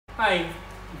Hi,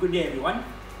 good day everyone.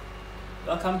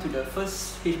 Welcome to the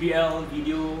first HBL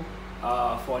video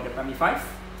for the Primary 5.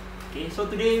 Okay, so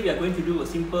today we are going to do a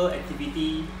simple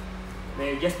activity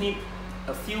where you just need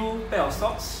a few pair of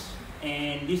socks,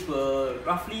 and this will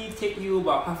roughly take you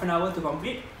about half an hour to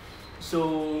complete.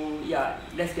 So yeah,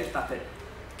 let's get started.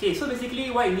 Okay, so basically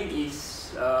what you need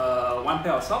is one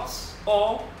pair of socks,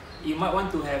 or you might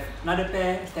want to have another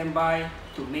pair standby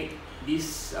to make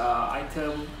this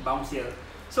item bouncier.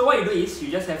 So what you do is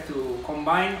you just have to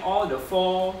combine all the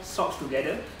 4 socks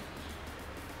together,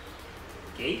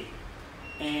 okay,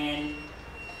 and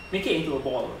make it into a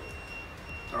ball.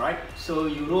 Alright, so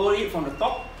you roll it from the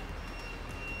top.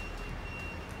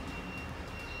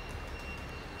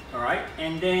 Alright,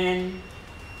 and then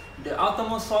the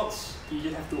outermost socks, you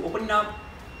just have to open it up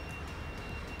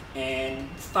and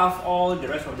stuff all the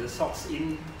rest of the socks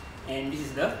in, and this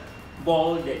is the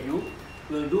ball that you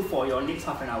will do for your next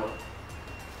half an hour.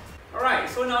 Alright,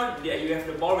 so now that you have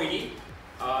the ball ready,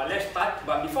 let's start.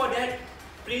 But before that,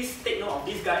 please take note of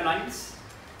these guidelines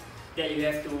that you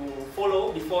have to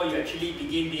follow before you actually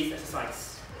begin this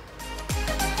exercise.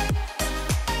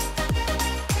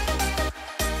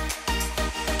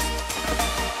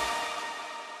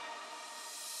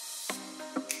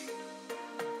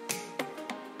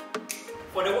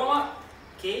 For the warm-up,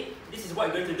 okay, this is what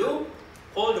you're going to do.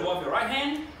 Hold the ball with your right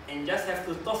hand and just have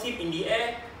to toss it in the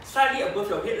air slightly above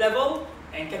your head level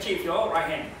and catch it with your right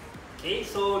hand. Okay,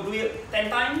 so do it 10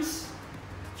 times.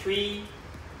 3,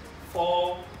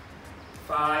 4,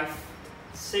 5,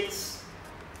 6,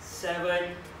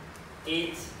 7,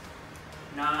 8,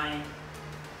 9,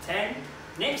 10.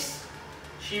 Next,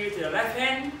 shift it to the left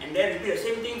hand and then repeat the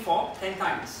same thing for 10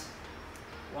 times.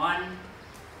 1,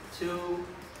 2,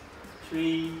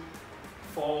 3,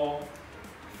 4,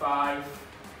 5,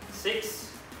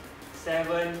 6,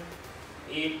 7,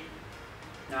 8,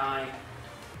 9,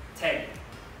 10.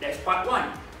 That's part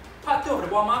 1. Part 2 of the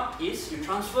warm-up is you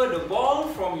transfer the ball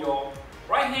from your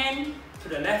right hand to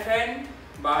the left hand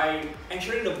by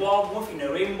ensuring the ball moves in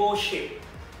a rainbow shape.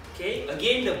 Okay,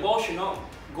 again the ball should not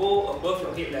go above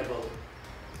your head level.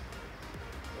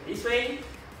 So this way,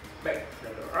 back to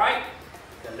the right,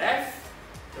 the left,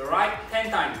 the right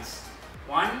 10 times.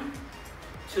 1,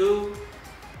 2,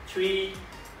 3,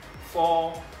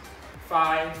 4,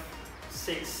 5,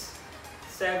 6,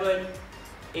 7,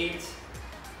 8,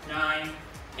 9,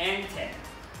 and 10.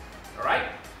 Alright?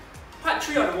 Part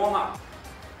 3 of the warm-up.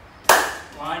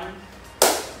 1,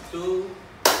 2,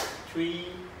 3,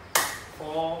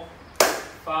 4,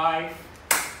 5,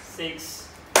 6,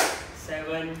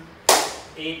 7,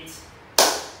 8,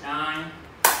 9,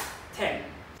 10.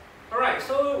 Alright,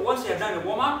 so once you have done the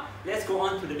warm-up, let's go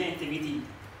on to the main activity.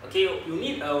 Okay, you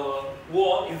need a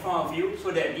wall in front of you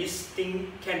so that this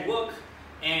thing can work,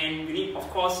 and you need, of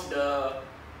course, the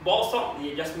ball sock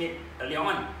you just made earlier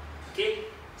on. Okay,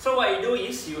 so what you do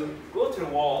is you go to the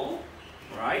wall,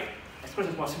 right, as close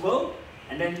as possible,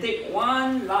 and then take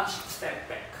one large step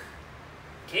back.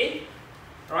 Okay,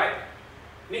 alright,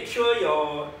 make sure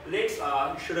your legs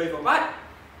are shoulder width apart.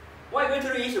 What you're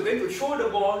going to do is you're going to throw the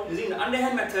ball using the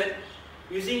underhand method,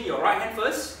 using your right hand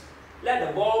first. Let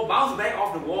the ball bounce back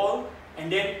off the wall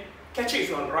and then catch it with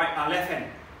your left hand.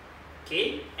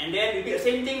 Okay, and then repeat the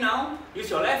same thing now. Use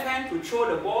your left hand to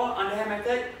throw the ball underhand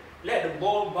method. Let the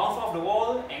ball bounce off the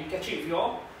wall and catch it with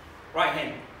your right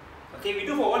hand. Okay, we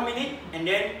do for 1 minute and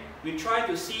then we try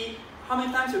to see how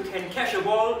many times you can catch the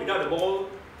ball without the ball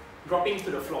dropping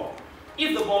to the floor.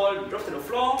 If the ball drops to the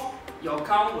floor, your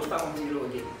count will start from 0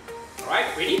 again.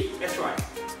 Alright, ready? Let's try.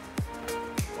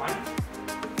 1,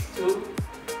 2,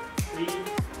 3,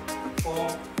 4,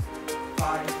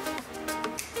 5,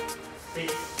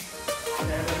 6, 7,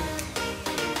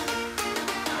 8,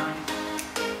 9,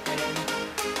 10,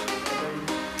 11,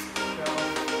 12,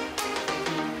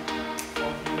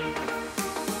 13, 14,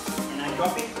 and I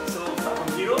drop it, so start from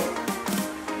 0. 1,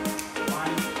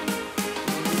 2,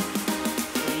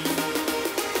 3,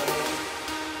 4,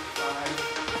 5,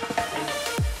 6,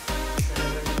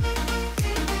 7,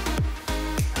 8,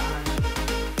 9,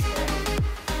 10,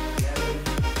 11,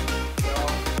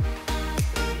 12,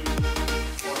 13,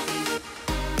 14, 15,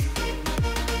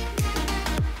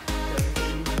 16,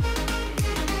 17,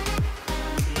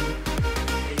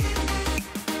 18, 19,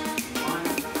 1,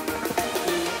 2,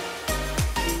 3.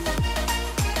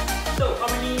 So how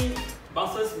many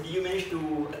bounces do you manage to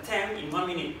attempt in 1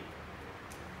 minute?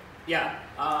 Yeah,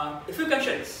 a few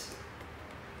questions.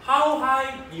 How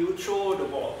high do you throw the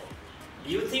ball?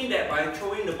 Do you think that by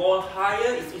throwing the ball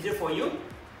higher it's easier for you?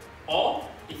 Or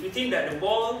if you think that the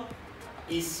ball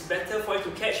is better for you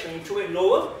to catch when you throw it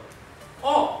lower?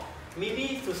 Or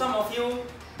maybe to some of you,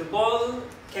 the ball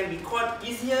can be caught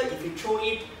easier if you throw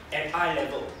it at eye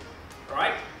level.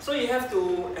 Alright? So you have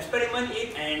to experiment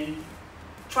it and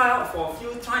try out for a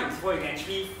few times before you can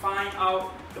actually find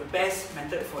out the best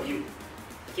method for you.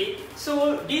 Okay?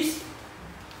 So this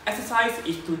exercise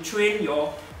is to train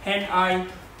your hand-eye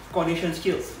coordination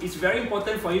skills. It's very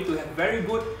important for you to have very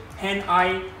good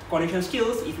hand-eye coordination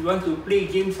skills if you want to play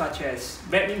games such as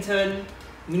badminton,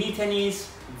 mini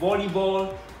tennis,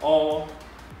 volleyball, or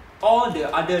all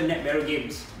the other net barrel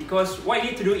games. Because what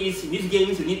you need to do is, in these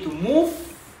games, you need to move,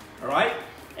 alright,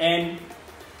 and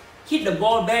hit the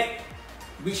ball back,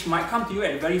 which might come to you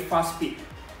at a very fast speed.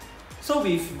 So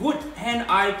with good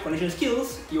hand-eye coordination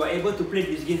skills, you are able to play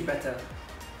these games better.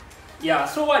 Yeah,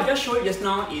 so what I just showed you just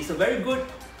now is a very good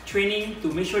training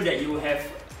to make sure that you have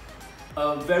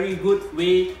a very good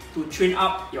way to train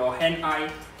up your hand-eye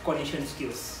coordination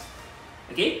skills.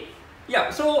 Okay? Yeah,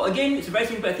 so again, it's a very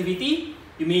simple activity.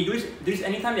 You may do this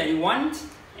anytime that you want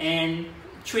and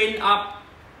train up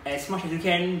as much as you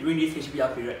can during this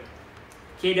HBL period.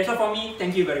 Okay, that's all for me.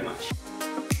 Thank you very much.